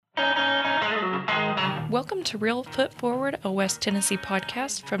Welcome to Real Foot Forward, a West Tennessee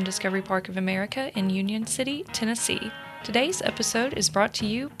podcast from Discovery Park of America in Union City, Tennessee. Today's episode is brought to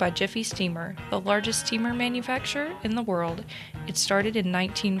you by Jiffy Steamer, the largest steamer manufacturer in the world. It started in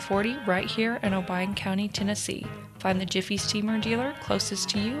 1940 right here in Obion County, Tennessee. Find the Jiffy Steamer dealer closest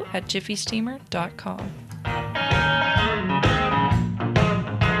to you at jiffysteamer.com.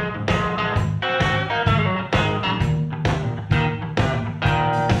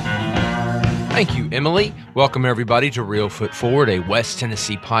 Thank you, Emily. Welcome, everybody, to Real Foot Forward, a West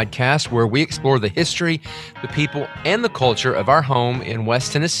Tennessee podcast where we explore the history, the people, and the culture of our home in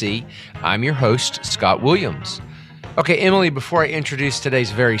West Tennessee. I'm your host, Scott Williams. Okay, Emily, before I introduce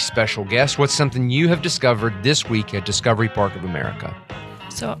today's very special guest, what's something you have discovered this week at Discovery Park of America?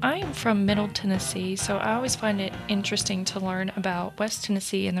 So I am from Middle Tennessee, so I always find it interesting to learn about West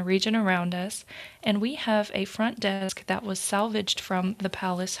Tennessee and the region around us. And we have a front desk that was salvaged from the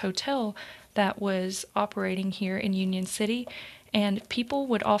Palace Hotel that was operating here in Union City, and people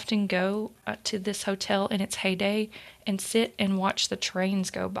would often go to this hotel in its heyday and sit and watch the trains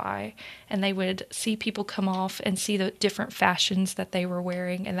go by, and they would see people come off and see the different fashions that they were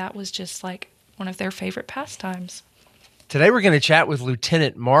wearing, and that was just like one of their favorite pastimes. Today we're going to chat with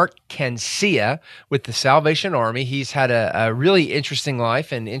Lieutenant Mark Cancia with the Salvation Army. He's had a really interesting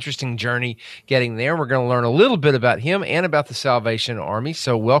life and interesting journey getting there. We're going to learn a little bit about him and about the Salvation Army,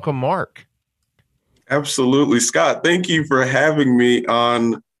 so welcome, Mark. Absolutely, Scott. Thank you for having me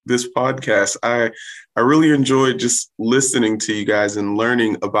on this podcast. I really enjoyed just listening to you guys and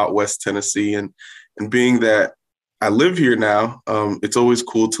learning about West Tennessee. And being that I live here now, it's always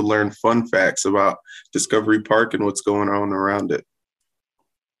cool to learn fun facts about Discovery Park and what's going on around it.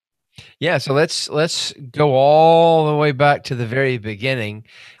 Yeah, so let's go all the way back to the very beginning.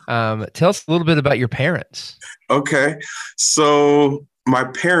 Tell us a little bit about your parents. Okay, so my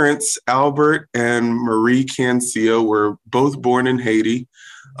parents, Albert and Marie Cancia, were both born in Haiti,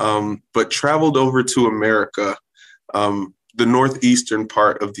 but traveled over to America, the northeastern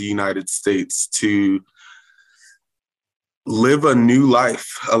part of the United States, to live a new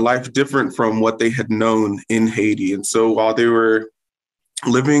life, a life different from what they had known in Haiti. And so while they were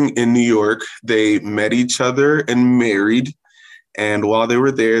living in New York, they met each other and married. And while they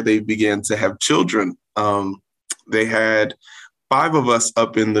were there, they began to have children. They had 5 of us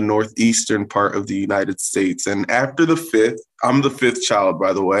up in the northeastern part of the United States. And after the 5th, I'm the 5th child,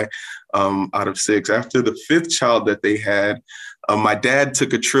 by the way, out of 6. After the 5th child that they had, my dad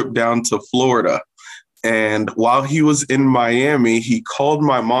took a trip down to Florida. And while he was in Miami, he called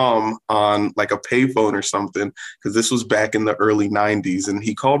my mom on like a payphone or something, because this was back in the early 90s. And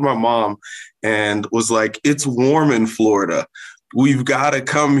he called my mom and was like, "It's warm in Florida. We've got to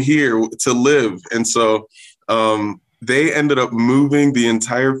come here to live." And so they ended up moving the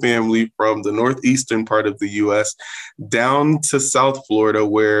entire family from the northeastern part of the U.S. down to South Florida,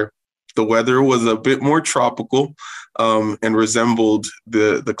 where the weather was a bit more tropical and resembled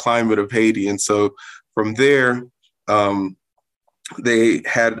the climate of Haiti. And so from there, they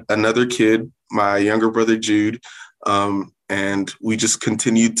had another kid, my younger brother, Jude, and we just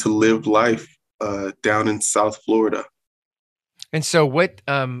continued to live life down in South Florida. And so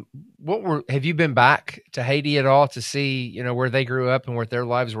have you been back to Haiti at all to see, where they grew up and what their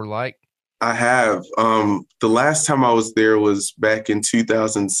lives were like? I have. The last time I was there was back in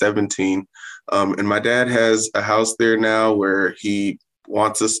 2017. And my dad has a house there now where he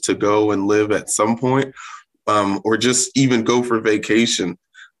wants us to go and live at some point, or just even go for vacation.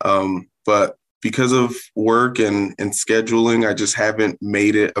 But because of work and scheduling, I just haven't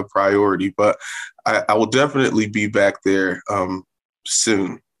made it a priority. But I will definitely be back there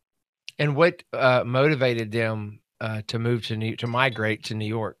soon. And what motivated them to migrate to New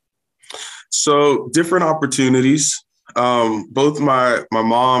York? So different opportunities. Both my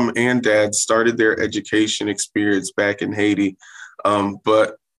mom and dad started their education experience back in Haiti.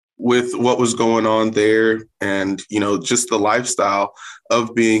 But with what was going on there and, just the lifestyle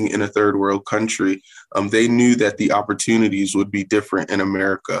of being in a third world country, they knew that the opportunities would be different in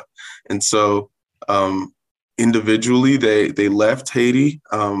America. And so individually, they left Haiti,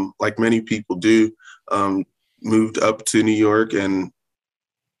 like many people do, moved up to New York and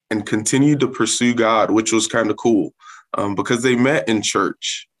continued to pursue God, which was kind of cool because they met in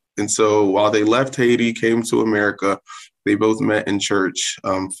church. And so while they left Haiti, came to America, they both met in church,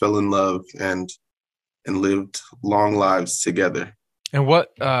 fell in love, and lived long lives together. And what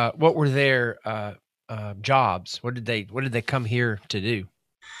were their jobs? What did they come here to do?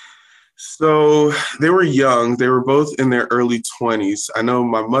 So they were young. They were both in their early 20s. I know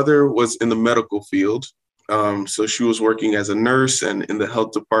my mother was in the medical field. So she was working as a nurse and in the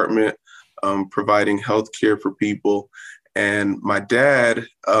health department. providing health care for people. And my dad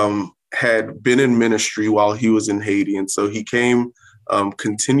had been in ministry while he was in Haiti. And so he came,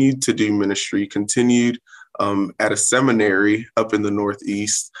 continued to do ministry, continued at a seminary up in the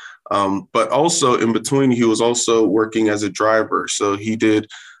Northeast. But also in between, he was also working as a driver. So he did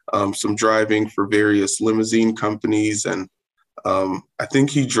some driving for various limousine companies. And I think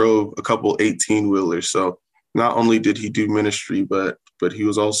he drove a couple 18-wheelers. So not only did he do ministry, but he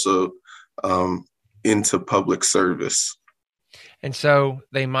was also into public service. And so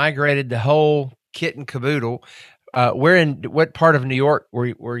they migrated the whole kit and caboodle. What part of New York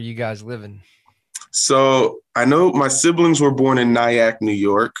were you guys living? So I know my siblings were born in Nyack, New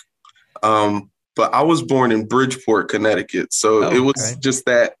York, but I was born in Bridgeport, Connecticut. So it was just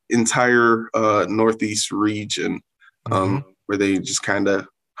that entire Northeast region where they just kind of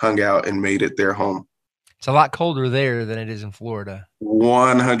hung out and made it their home. It's a lot colder there than it is in Florida.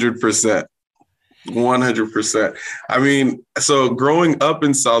 100%. 100%. I mean, so growing up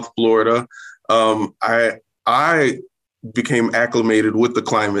in South Florida, I became acclimated with the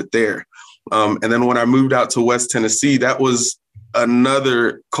climate there. And then when I moved out to West Tennessee, that was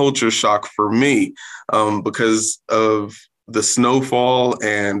another culture shock for me because of the snowfall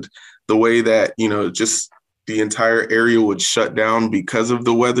and the way that, just the entire area would shut down because of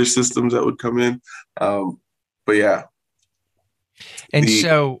the weather systems that would come in. But yeah. And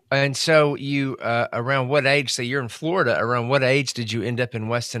so you, around what age, so you're in Florida, around what age did you end up in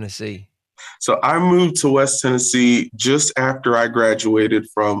West Tennessee? So I moved to West Tennessee just after I graduated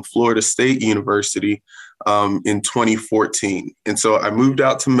from Florida State University in 2014. And so I moved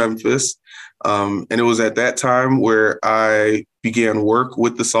out to Memphis. And it was at that time where I began work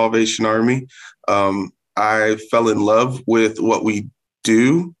with the Salvation Army. I fell in love with what we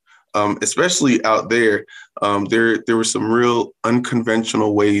do, especially out there. There were some real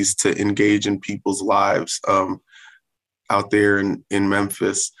unconventional ways to engage in people's lives out there in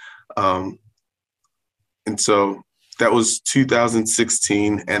Memphis. And so that was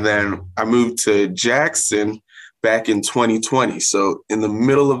 2016. And then I moved to Jackson back in 2020. So in the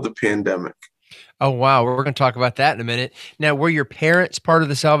middle of the pandemic. Oh, wow. We're going to talk about that in a minute. Now, were your parents part of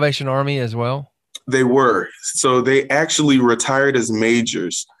the Salvation Army as well? They were. So they actually retired as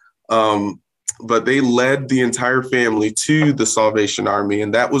majors, but they led the entire family to the Salvation Army.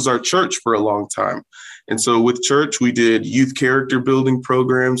 And that was our church for a long time. And so with church, we did youth character building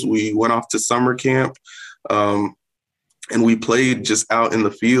programs. We went off to summer camp and we played just out in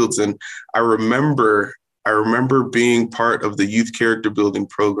the fields. And I remember being part of the youth character building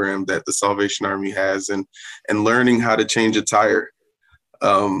program that the Salvation Army has and learning how to change a tire.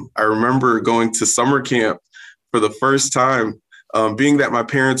 I remember going to summer camp for the first time, being that my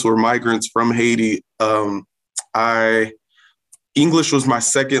parents were migrants from Haiti. English was my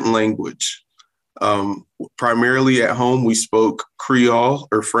second language. Primarily at home, we spoke Creole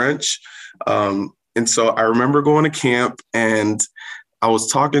or French. And so I remember going to camp and I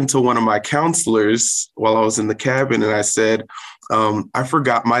was talking to one of my counselors while I was in the cabin and I said, I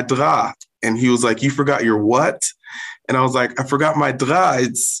forgot my drap. And he was like, "You forgot your what?" And I was like, "I forgot my drap.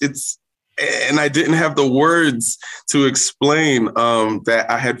 And I didn't have the words to explain that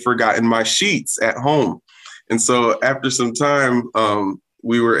I had forgotten my sheets at home. And so after some time,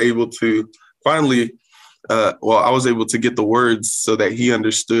 we were able to finally, I was able to get the words so that he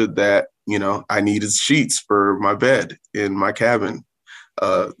understood that, I needed sheets for my bed in my cabin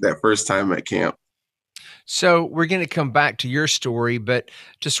that first time at camp. So we're going to come back to your story, but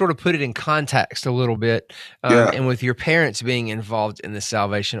to sort of put it in context a little bit, and with your parents being involved in the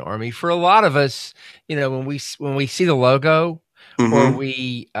Salvation Army, for a lot of us, when we see the logo or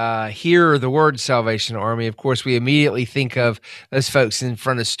we hear the word Salvation Army, of course, we immediately think of those folks in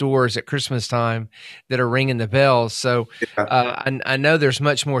front of stores at Christmas time that are ringing the bells. So I know there's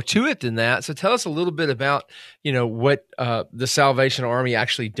much more to it than that. So tell us a little bit about, what the Salvation Army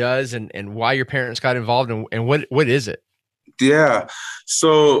actually does and why your parents got involved and what is it? Yeah.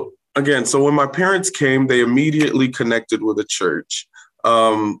 So again, when my parents came, they immediately connected with a church.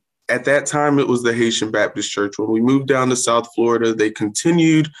 At that time, it was the Haitian Baptist Church. When we moved down to South Florida, they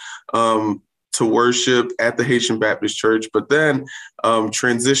continued to worship at the Haitian Baptist Church, but then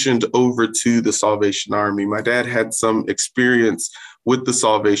transitioned over to the Salvation Army. My dad had some experience with the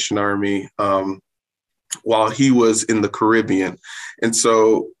Salvation Army while he was in the Caribbean. And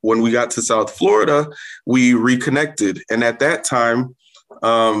so when we got to South Florida, we reconnected. And at that time,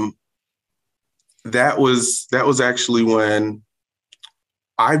 that was actually when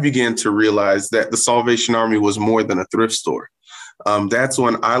I began to realize that the Salvation Army was more than a thrift store. That's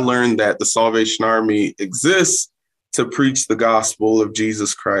when I learned that the Salvation Army exists to preach the gospel of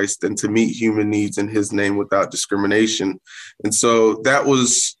Jesus Christ and to meet human needs in his name without discrimination. And so that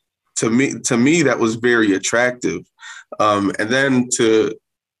was, to me, that was very attractive. And then to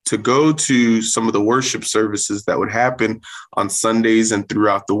go to some of the worship services that would happen on Sundays and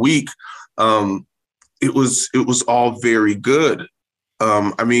throughout the week, it was all very good.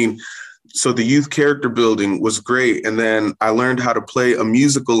 So the youth character building was great. And then I learned how to play a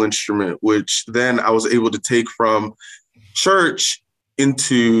musical instrument, which then I was able to take from church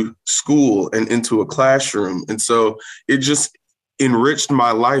into school and into a classroom. And so it just enriched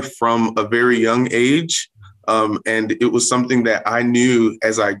my life from a very young age. And it was something that I knew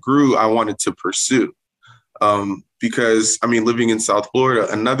as I grew, I wanted to pursue. Because, living in South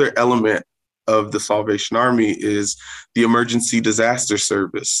Florida, another element of the Salvation Army is the emergency disaster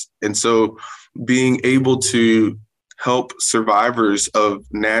service. And so being able to help survivors of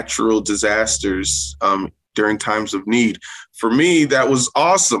natural disasters during times of need, for me, that was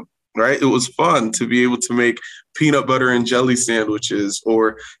awesome, right? It was fun to be able to make peanut butter and jelly sandwiches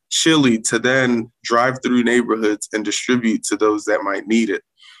or chili to then drive through neighborhoods and distribute to those that might need it.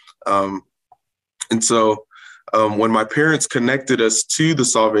 And so when my parents connected us to the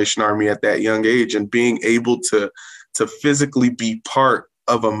Salvation Army at that young age, and being able to physically be part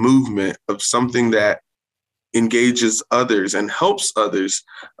of a movement of something that engages others and helps others,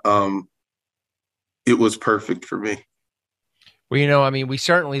 it was perfect for me. Well, we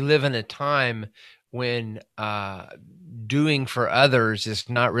certainly live in a time when doing for others is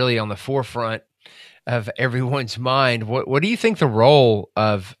not really on the forefront of everyone's mind. What do you think the role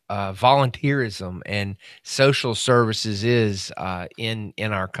of volunteerism and social services is in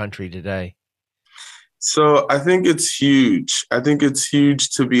our country today? So I think it's huge. I think it's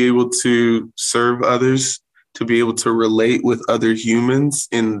huge to be able to serve others, to be able to relate with other humans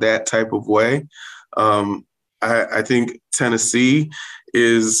in that type of way. I think Tennessee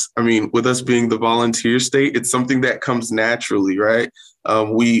is, with us being the volunteer state, it's something that comes naturally, right?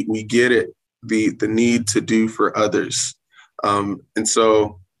 We get it. The need to do for others. And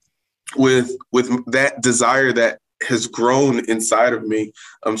so with that desire that has grown inside of me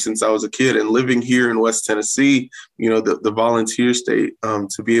since I was a kid, and living here in West Tennessee, the volunteer state,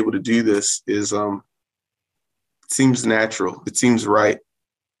 to be able to do this is seems natural. It seems right.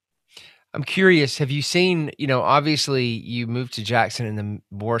 I'm curious, have you seen, obviously you moved to Jackson in the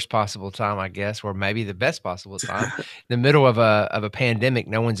worst possible time, I guess, or maybe the best possible time, in the middle of a pandemic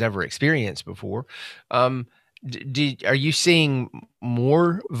no one's ever experienced before. Are you seeing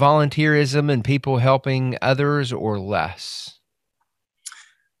more volunteerism and people helping others, or less?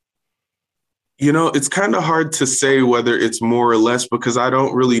 It's kind of hard to say whether it's more or less, because I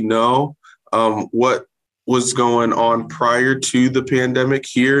don't really know what was going on prior to the pandemic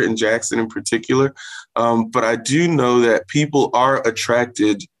here in Jackson in particular. But I do know that people are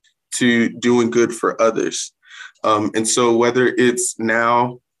attracted to doing good for others. And so whether it's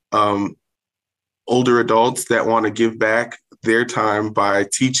now older adults that want to give back their time by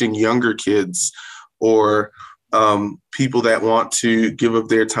teaching younger kids, or people that want to give up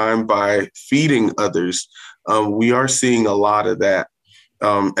their time by feeding others, we are seeing a lot of that.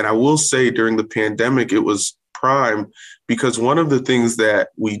 And I will say during the pandemic, it was prime, because one of the things that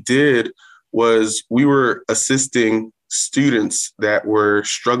we did was we were assisting students that were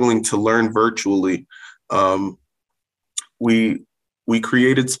struggling to learn virtually. We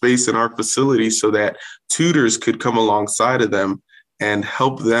created space in our facility so that tutors could come alongside of them and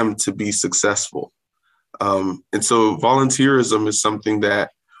help them to be successful. And so volunteerism is something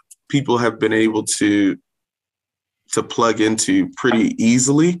that people have been able to plug into pretty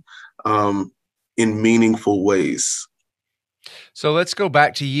easily in meaningful ways. So let's go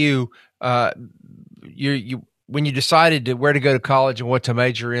back to you. When you decided where to go to college and what to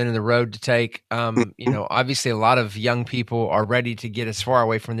major in and the road to take, obviously a lot of young people are ready to get as far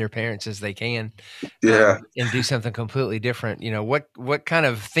away from their parents as they can, and do something completely different. What kind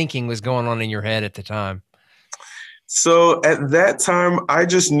of thinking was going on in your head at the time? So at that time, I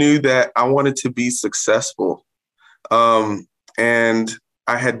just knew that I wanted to be successful. And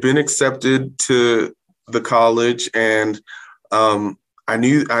I had been accepted to the college, and I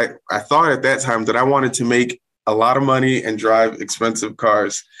thought at that time that I wanted to make a lot of money and drive expensive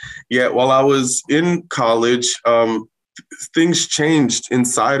cars. Yet while I was in college, things changed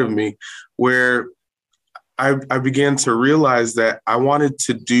inside of me, where I began to realize that I wanted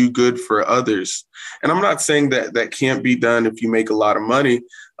to do good for others. And I'm not saying that that can't be done if you make a lot of money.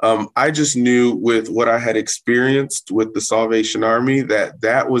 I just knew with what I had experienced with the Salvation Army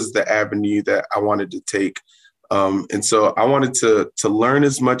that was the avenue that I wanted to take. And so I wanted to learn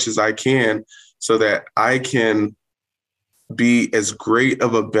as much as I can so that I can be as great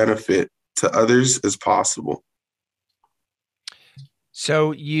of a benefit to others as possible.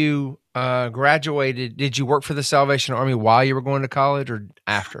 So you graduated. Did you work for the Salvation Army while you were going to college or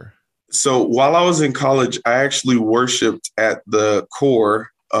after? So while I was in college, I actually worshiped at the Corps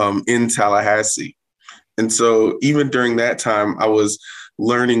in Tallahassee. And so even during that time, I was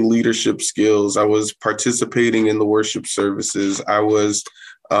learning leadership skills. I was participating in the worship services. I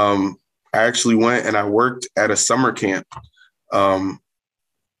actually went and I worked at a summer camp. And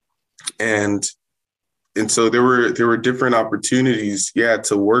so there were different opportunities,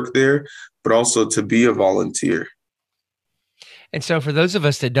 to work there, but also to be a volunteer. And so for those of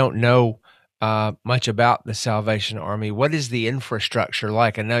us that don't know much about the Salvation Army, what is the infrastructure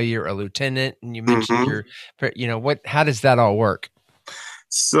like? I know you're a lieutenant and you mentioned how does that all work?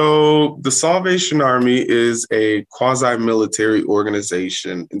 So the Salvation Army is a quasi-military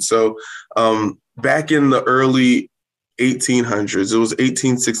organization. And so back in the early 1800s, it was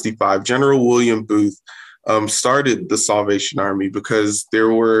 1865, General William Booth started the Salvation Army because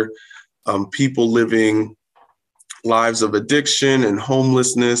there were people living lives of addiction and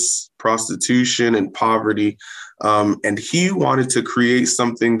homelessness, prostitution and poverty. And he wanted to create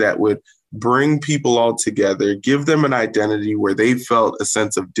something that would bring people all together, give them an identity where they felt a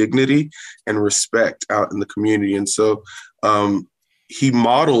sense of dignity and respect out in the community. And so he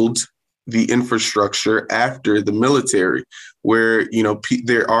modeled the infrastructure after the military, where,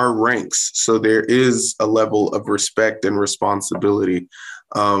 there are ranks. So there is a level of respect and responsibility.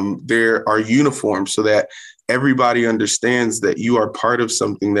 There are uniforms so that everybody understands that you are part of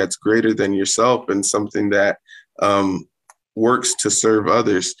something that's greater than yourself and something that works to serve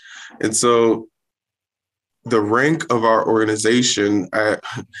others. And so the rank of our organization,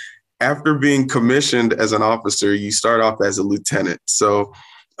 after being commissioned as an officer, you start off as a lieutenant. So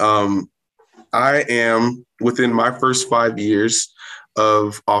I am within my first 5 years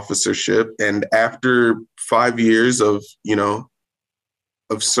of officership. And after 5 years of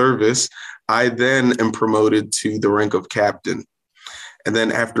service, I then am promoted to the rank of captain. And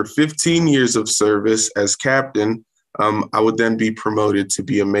then after 15 years of service as captain, I would then be promoted to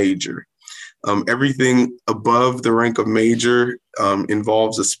be a major. Everything above the rank of major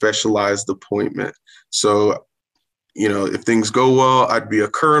involves a specialized appointment. So, if things go well, I'd be a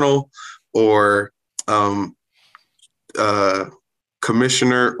colonel or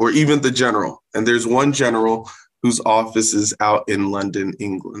commissioner or even the general. And there's one general whose office is out in London,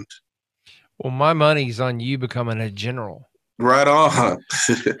 England. Well, my money's on you becoming a general. Right on.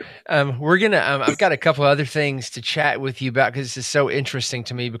 I've got a couple other things to chat with you about because this is so interesting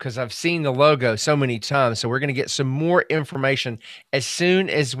to me because I've seen the logo so many times. So we're going to get some more information as soon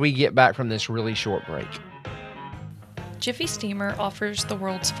as we get back from this really short break. Jiffy Steamer offers the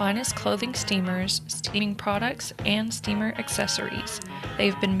world's finest clothing steamers, steaming products, and steamer accessories.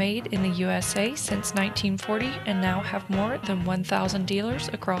 They've been made in the USA since 1940 and now have more than 1,000 dealers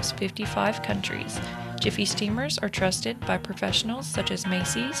across 55 countries. Jiffy Steamers are trusted by professionals such as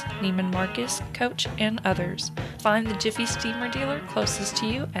Macy's, Neiman Marcus, Coach, and others. Find the Jiffy Steamer dealer closest to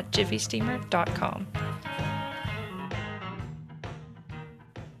you at jiffysteamer.com.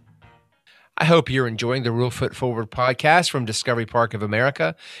 I hope you're enjoying the Real Foot Forward podcast from Discovery Park of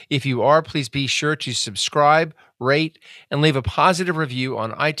America. If you are, please be sure to subscribe, rate, and leave a positive review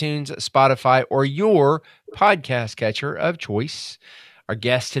on iTunes, Spotify, or your podcast catcher of choice. Our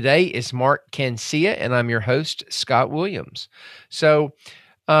guest today is Mark Cancia, and I'm your host, Scott Williams. So,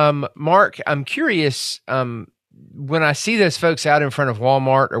 Mark, I'm curious, when I see those folks out in front of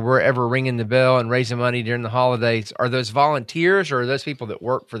Walmart or wherever ringing the bell and raising money during the holidays, are those volunteers or are those people that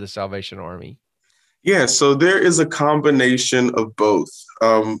work for the Salvation Army? Yeah, so there is a combination of both.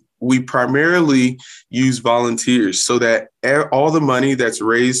 We primarily use volunteers so that all the money that's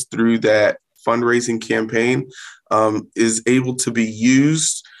raised through that fundraising campaign is able to be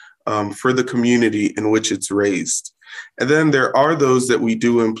used for the community in which it's raised. And then there are those that we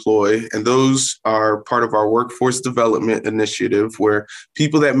do employ, and those are part of our workforce development initiative, where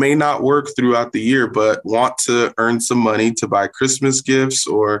people that may not work throughout the year but want to earn some money to buy Christmas gifts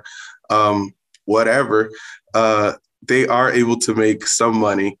or whatever, they are able to make some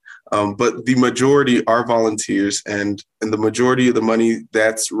money. But the majority are volunteers, and the majority of the money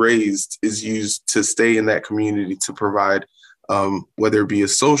that's raised is used to stay in that community to provide, whether it be a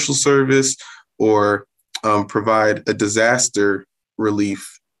social service or provide a disaster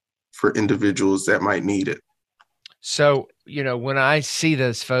relief for individuals that might need it. So, when I see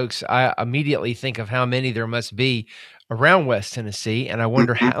those folks, I immediately think of how many there must be around West Tennessee, and I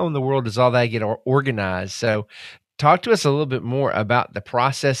wonder how in the world does all that get organized? So talk to us a little bit more about the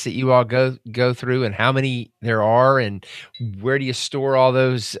process that you all go through, and how many there are, and where do you store all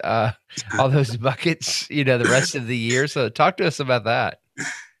those buckets, the rest of the year. So talk to us about that.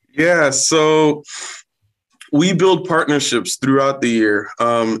 Yeah, so we build partnerships throughout the year,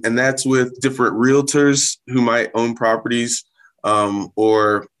 and that's with different realtors who might own properties,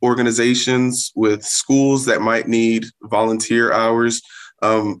 or organizations with schools that might need volunteer hours,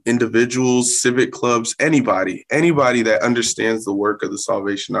 individuals, civic clubs, anybody that understands the work of the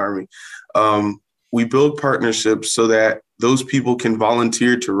Salvation Army. We build partnerships so that those people can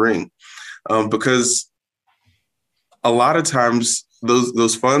volunteer to ring, because a lot of times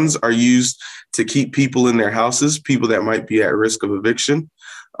those funds are used to keep people in their houses, people that might be at risk of eviction.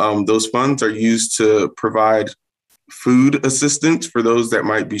 Those funds are used to provide food assistance for those that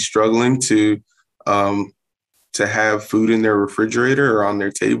might be struggling to have food in their refrigerator or on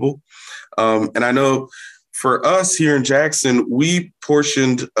their table. And I know for us here in Jackson, we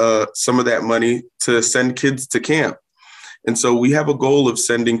portioned some of that money to send kids to camp. And so we have a goal of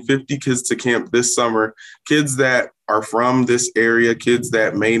sending 50 kids to camp this summer, kids that are from this area, kids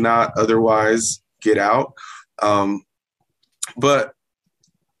that may not otherwise get out, but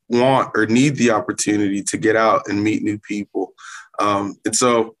want or need the opportunity to get out and meet new people. And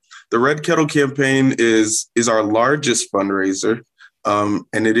so the Red Kettle campaign is our largest fundraiser,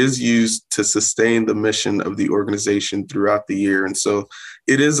 and it is used to sustain the mission of the organization throughout the year. And so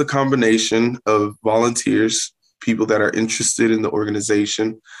it is a combination of volunteers, people that are interested in the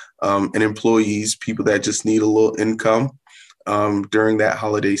organization, and employees, people that just need a little income during that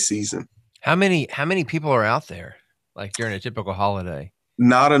holiday season. How many people are out there, like during a typical holiday?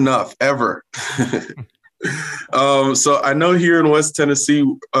 Not enough, ever. So I know here in West Tennessee,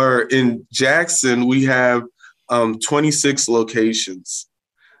 or in Jackson, we have 26 locations.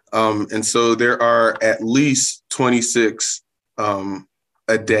 And so there are at least 26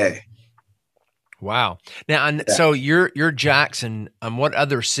 a day. Wow. Now, so you're Jackson. What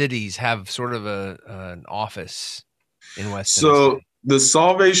other cities have sort of an office in West Tennessee? So the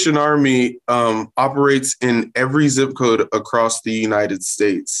Salvation Army operates in every zip code across the United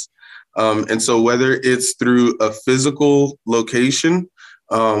States. And so whether it's through a physical location,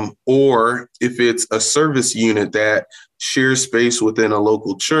 or if it's a service unit that shares space within a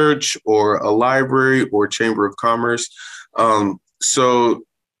local church or a library or chamber of commerce. So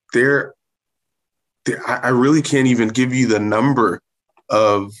I really can't even give you the number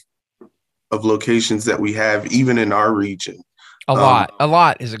of locations that we have, even in our region. A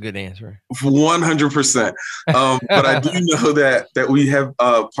lot is a good answer. 100%. But I do know that we have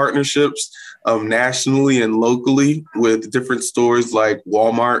partnerships nationally and locally with different stores like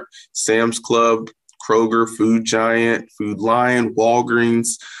Walmart, Sam's Club, Kroger, Food Giant, Food Lion,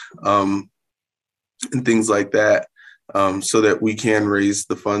 Walgreens, and things like that, so that we can raise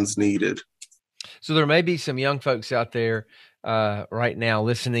the funds needed. So there may be some young folks out there right now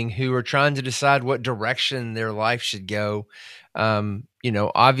listening who are trying to decide what direction their life should go.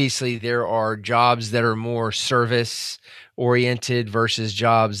 Obviously there are jobs that are more service oriented versus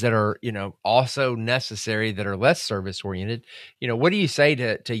jobs that are, also necessary that are less service oriented. What do you say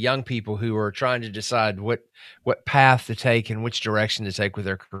to young people who are trying to decide what path to take and which direction to take with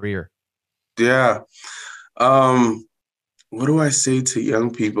their career? Yeah. What do I say to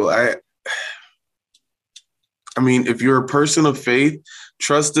young people? I mean, if you're a person of faith,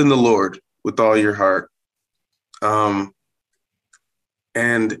 trust in the Lord with all your heart,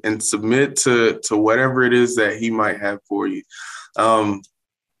 and submit to whatever it is that he might have for you. And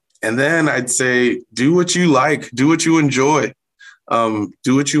then I'd say, do what you like, do what you enjoy,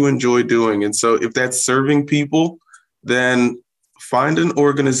 do what you enjoy doing. And so if that's serving people, then find an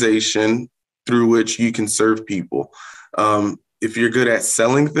organization through which you can serve people. If you're good at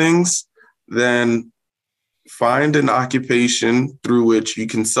selling things, then find an occupation through which you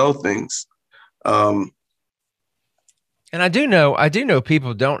can sell things. And I do know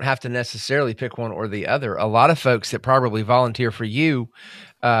people don't have to necessarily pick one or the other. A lot of folks that probably volunteer for you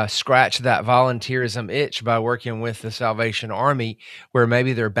scratch that volunteerism itch by working with the Salvation Army, where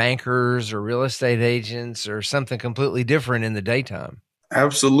maybe they're bankers or real estate agents or something completely different in the daytime.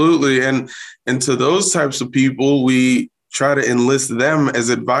 Absolutely. And to those types of people, we try to enlist them as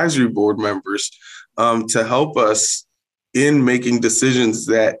advisory board members, to help us in making decisions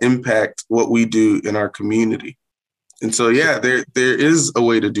that impact what we do in our community. And so, yeah, there is a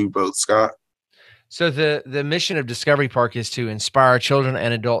way to do both, Scott. So the mission of Discovery Park is to inspire children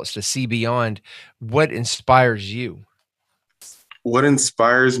and adults to see beyond. What inspires you? What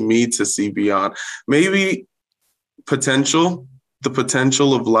inspires me to see beyond? Maybe potential, the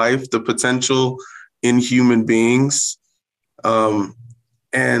potential of life, the potential in human beings,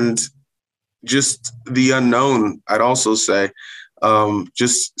 and just the unknown, I'd also say,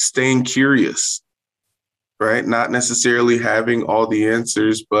 just staying curious, right? Not necessarily having all the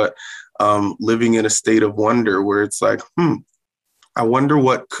answers, but living in a state of wonder where it's like, I wonder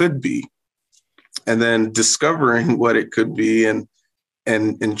what could be. And then discovering what it could be and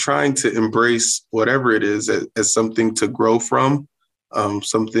trying to embrace whatever it is as something to grow from,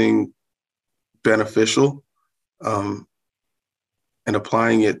 something beneficial, and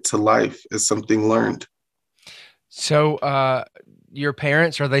applying it to life as something learned. So your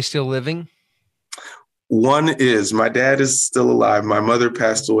parents, are they still living? One is. My dad is still alive. My mother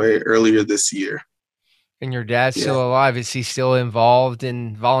passed away earlier this year. And your dad's still alive. Is he still involved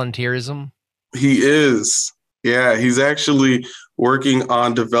in volunteerism? He is. Yeah, he's actually working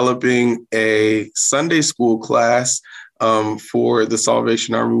on developing a Sunday school class for the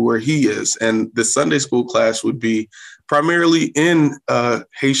Salvation Army where he is. And the Sunday school class would be primarily in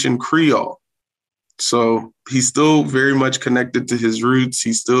Haitian Creole. So he's still very much connected to his roots.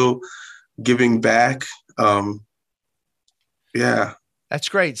 He's still giving back. Yeah. That's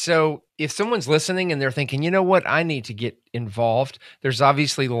great. So if someone's listening and they're thinking, you know what, I need to get involved. There's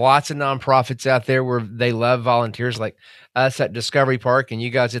obviously lots of nonprofits out there where they love volunteers like us at Discovery Park and you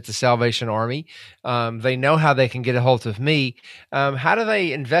guys at the Salvation Army. They know how they can get a hold of me. How do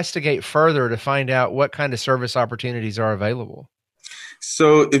they investigate further to find out what kind of service opportunities are available?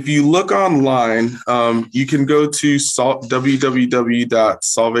 So if you look online, you can go to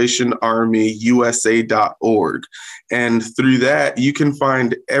www.salvationarmyusa.org. And through that, you can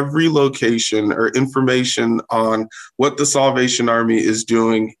find every location or information on what the Salvation Army is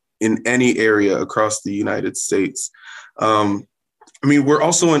doing in any area across the United States. We're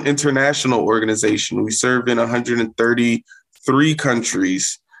also an international organization. We serve in 133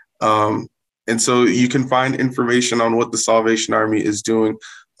 countries. And so you can find information on what the Salvation Army is doing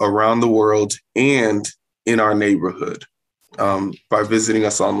around the world and in our neighborhood by visiting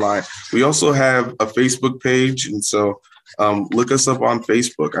us online. We also have a Facebook page. And so look us up on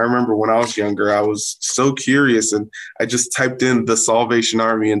Facebook. I remember when I was younger, I was so curious and I just typed in the Salvation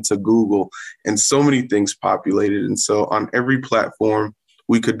Army into Google and so many things populated. And so on every platform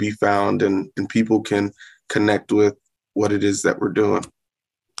we could be found and people can connect with what it is that we're doing.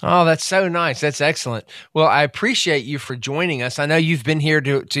 Oh, that's so nice. That's excellent. Well, I appreciate you for joining us. I know you've been here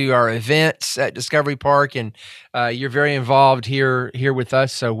to our events at Discovery Park, and you're very involved here with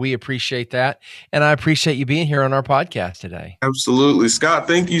us. So we appreciate that. And I appreciate you being here on our podcast today. Absolutely. Scott,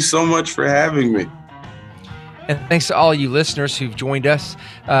 thank you so much for having me. And thanks to all you listeners who've joined us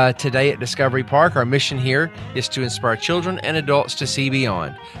today at Discovery Park. Our mission here is to inspire children and adults to see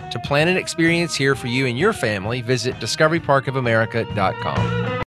beyond. To plan an experience here for you and your family, visit discoveryparkofamerica.com.